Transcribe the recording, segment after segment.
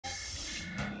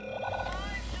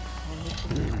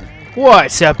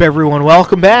What's up, everyone?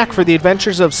 Welcome back for the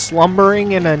adventures of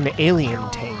slumbering in an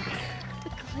alien tank.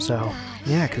 So,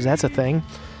 yeah, because that's a thing.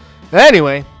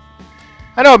 Anyway,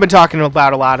 I know I've been talking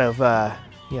about a lot of,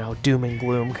 doom and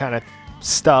gloom kind of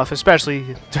stuff,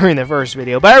 especially during the first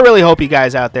video, but I really hope you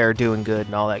guys out there are doing good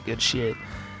and all that good shit.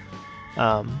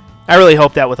 I really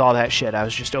hope that with all that shit I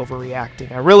was just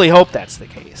overreacting. I really hope that's the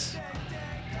case.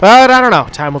 But I don't know.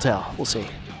 Time will tell. We'll see.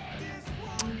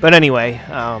 But anyway,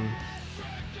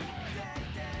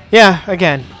 yeah,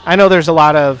 again, I know there's a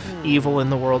lot of evil in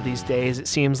the world these days. It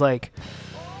seems like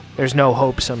there's no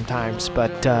hope sometimes,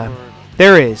 but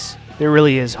there is. There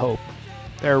really is hope.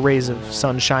 There are rays of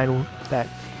sunshine that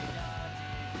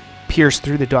pierce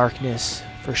through the darkness,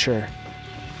 for sure.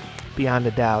 Beyond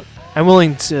a doubt. I'm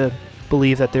willing to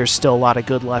believe that there's still a lot of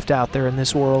good left out there in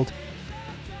this world,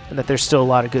 and that there's still a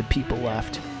lot of good people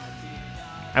left.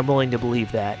 I'm willing to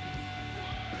believe that.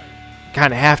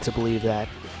 Kind of have to believe that.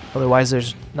 Otherwise,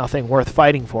 there's nothing worth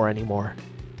fighting for anymore.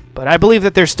 But I believe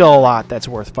that there's still a lot that's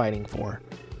worth fighting for.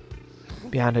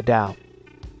 Beyond a doubt.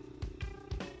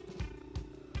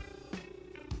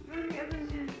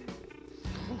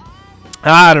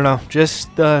 I don't know.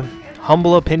 Just the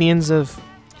humble opinions of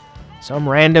some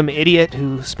random idiot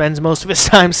who spends most of his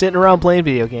time sitting around playing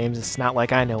video games. It's not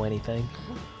like I know anything.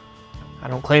 I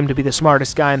don't claim to be the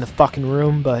smartest guy in the fucking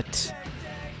room, but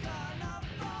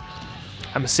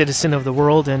I'm a citizen of the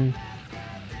world, and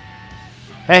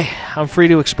hey, I'm free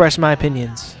to express my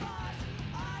opinions.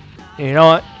 And you know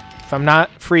what? If I'm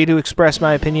not free to express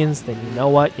my opinions, then you know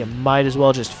what? You might as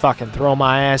well just fucking throw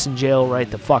my ass in jail right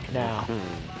the fuck now.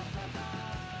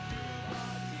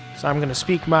 So I'm gonna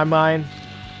speak my mind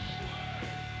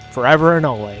forever and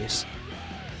always.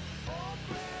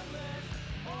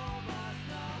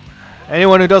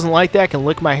 Anyone who doesn't like that can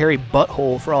lick my hairy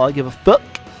butthole for all I give a fuck.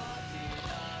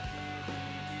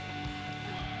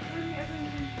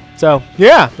 So,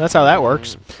 yeah, that's how that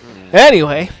works.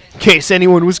 Anyway, in case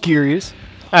anyone was curious,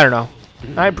 I don't know.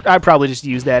 I probably just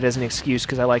use that as an excuse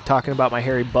because I like talking about my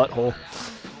hairy butthole.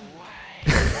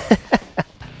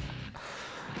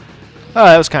 Oh,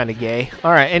 that was kind of gay.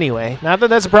 Alright, anyway, not that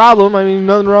that's a problem. I mean,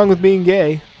 nothing wrong with being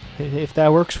gay. If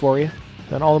that works for you,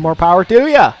 then all the more power to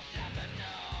ya.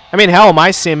 I mean, hell, my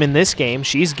sim in this game,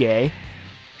 she's gay.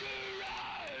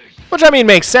 Which, I mean,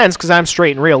 makes sense because I'm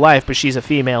straight in real life, but she's a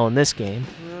female in this game.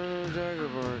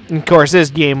 And of course, this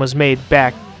game was made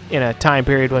back in a time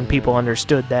period when people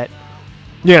understood that,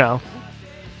 you know,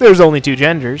 there's only two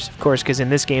genders. Of course, because in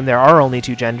this game there are only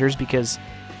two genders, because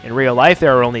in real life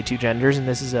there are only two genders, and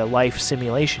this is a life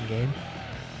simulation game.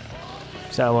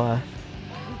 So,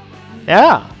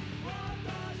 yeah.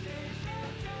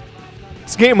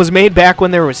 This game was made back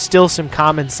when there was still some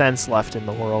common sense left in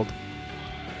the world.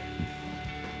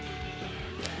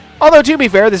 Although, to be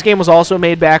fair, this game was also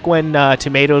made back when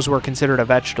tomatoes were considered a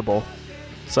vegetable.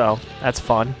 So, that's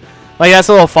fun. Like, that's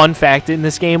a little fun fact in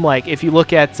this game. Like, if you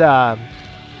look at...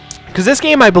 because this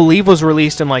game, I believe, was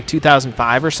released in, like,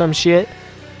 2005 or some shit.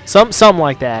 Something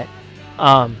like that.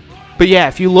 But, yeah,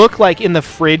 if you look, like, in the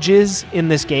fridges in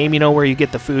this game, you know, where you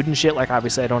get the food and shit. Like,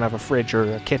 obviously, I don't have a fridge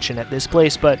or a kitchen at this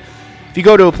place. But if you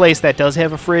go to a place that does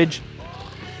have a fridge,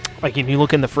 like, if you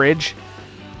look in the fridge,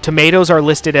 tomatoes are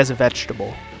listed as a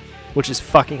vegetable. Which is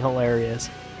fucking hilarious.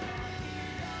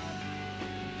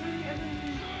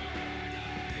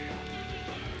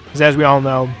 Because as we all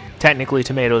know, technically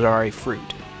tomatoes are a fruit.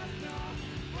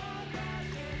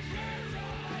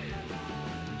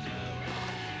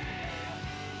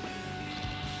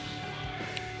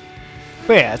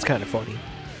 But yeah, it's kind of funny.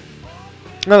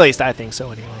 At least I think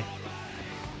so anyway.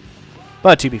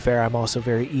 But to be fair, I'm also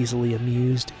very easily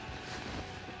amused.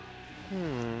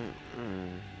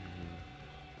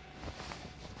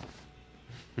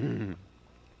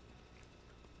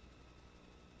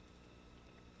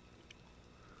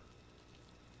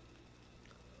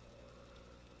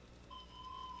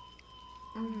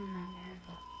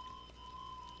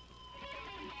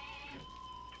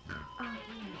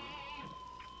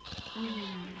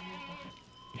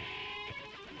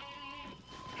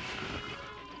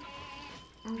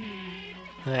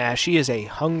 Yeah, she is a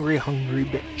hungry, hungry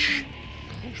bitch.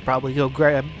 Should probably go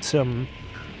grab some,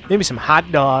 maybe some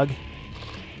hot dog.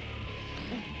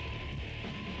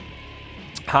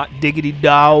 Hot diggity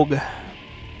dog.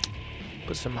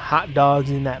 Put some hot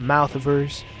dogs in that mouth of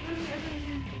hers.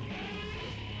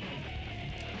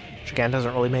 Which again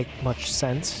doesn't really make much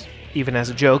sense, even as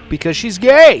a joke, because she's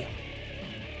gay!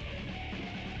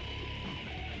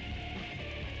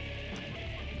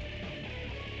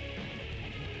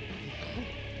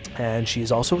 And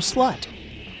she's also a slut,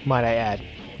 might I add.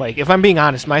 Like, if I'm being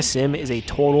honest, my sim is a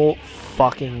total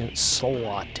fucking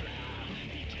slut.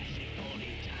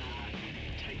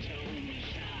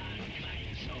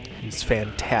 It's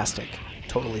fantastic.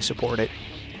 Totally support it.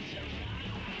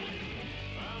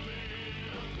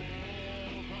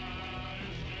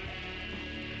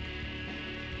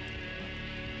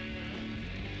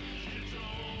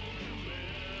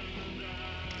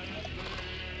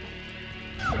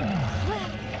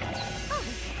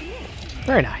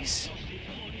 Very nice.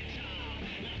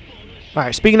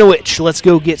 Alright, speaking of which, let's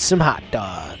go get some hot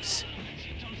dogs.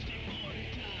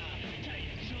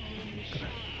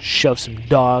 Shove some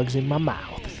dogs in my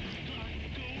mouth.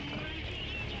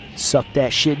 Suck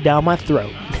that shit down my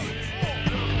throat.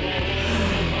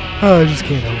 Oh, I just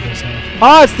can't help myself.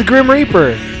 Oh, it's the Grim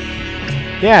Reaper.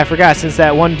 Yeah, I forgot since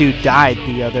that one dude died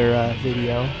the other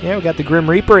video. Yeah, we got the Grim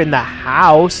Reaper in the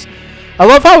house. I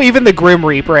love how even the Grim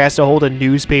Reaper has to hold a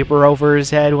newspaper over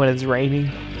his head when it's raining.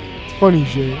 It's funny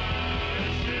shit.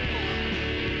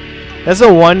 That's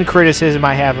the one criticism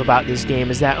I have about this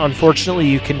game, is that unfortunately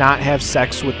you cannot have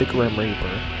sex with the Grim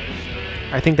Reaper.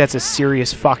 I think that's a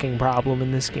serious fucking problem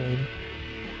in this game.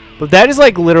 But that is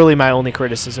like literally my only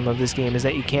criticism of this game, is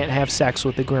that you can't have sex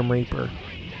with the Grim Reaper.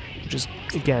 Which is,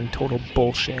 again, total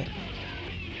bullshit.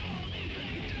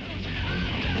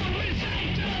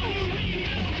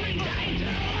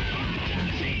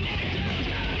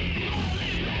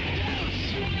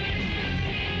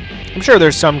 I'm sure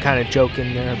there's some kind of joke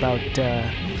in there about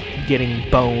getting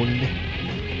boned.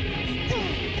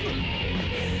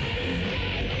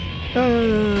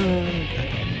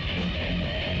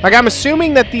 Like, I'm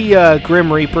assuming that the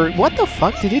Grim Reaper... What the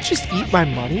fuck? Did it just eat my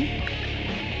money?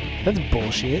 That's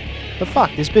bullshit. The fuck?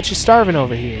 This bitch is starving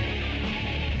over here.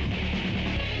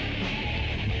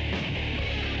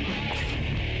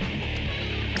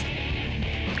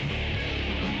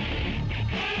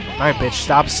 Alright, bitch.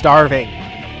 Stop starving.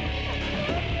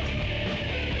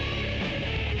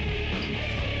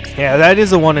 Yeah, that is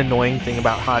the one annoying thing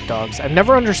about hot dogs. I've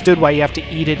never understood why you have to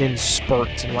eat it in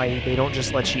spurts and why they don't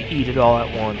just let you eat it all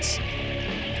at once.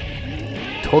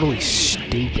 Totally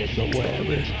stupid, but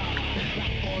whatever.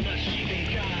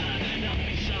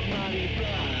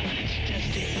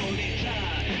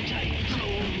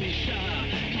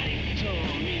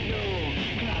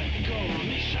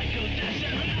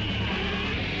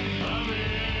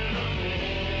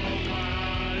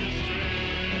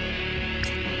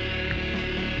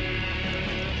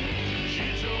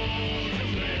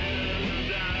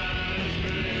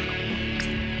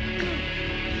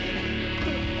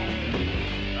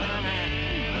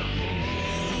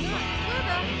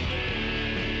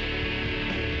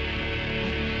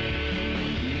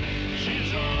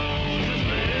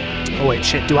 Oh wait,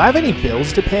 shit, do I have any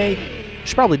bills to pay? I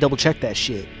should probably double check that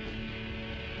shit.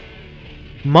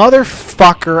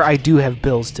 Motherfucker, I do have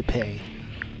bills to pay.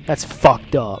 That's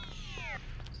fucked up.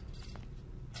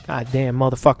 God damn,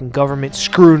 motherfucking government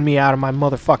screwing me out of my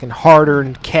motherfucking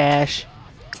hard-earned cash.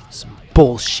 Some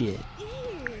bullshit.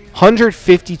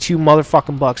 152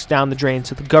 motherfucking bucks down the drain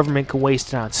so the government can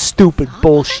waste it on stupid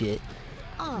bullshit.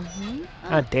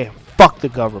 God damn, fuck the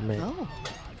government.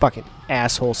 Fucking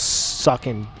asshole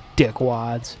sucking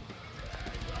dickwads.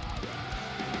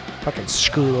 Fucking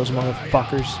screw those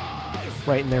motherfuckers.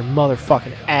 Right in their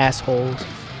motherfucking assholes.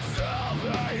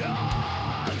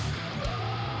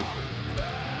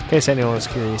 In case anyone was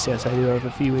curious, yes, I do have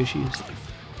a few issues.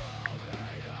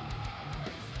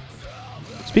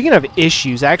 Speaking of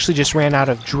issues, I actually just ran out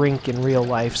of drink in real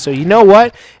life. So you know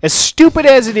what? As stupid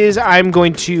as it is, I'm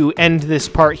going to end this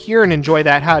part here and enjoy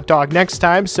that hot dog next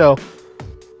time. So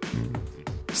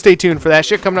stay tuned for that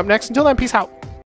shit coming up next. Until then, peace out.